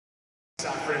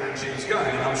Zachary and James Gunn,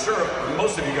 and I'm sure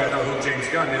most of you guys know who James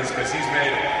Gunn is because he's made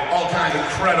all kinds of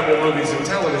incredible movies and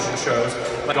television shows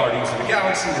like Guardians of the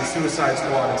Galaxy and Suicide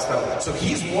Squad and stuff. So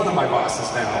he's one of my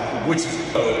bosses now, which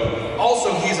is dope.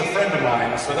 Also, he's a friend of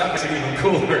mine, so that makes it even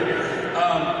cooler.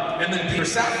 And then Peter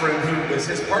Safran, who is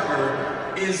his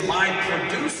partner, is my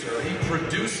producer. He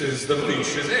produces the movie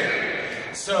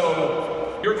Shazam.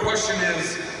 So your question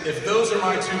is, if those are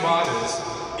my two bosses,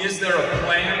 is there a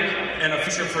plan and a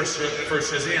future for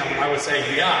Shazam? I would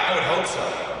say, yeah, I would hope so.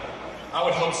 I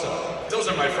would hope so. Those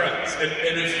are my friends. And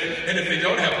if they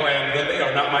don't have a plan, then they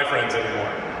are not my friends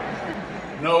anymore.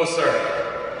 No, sir.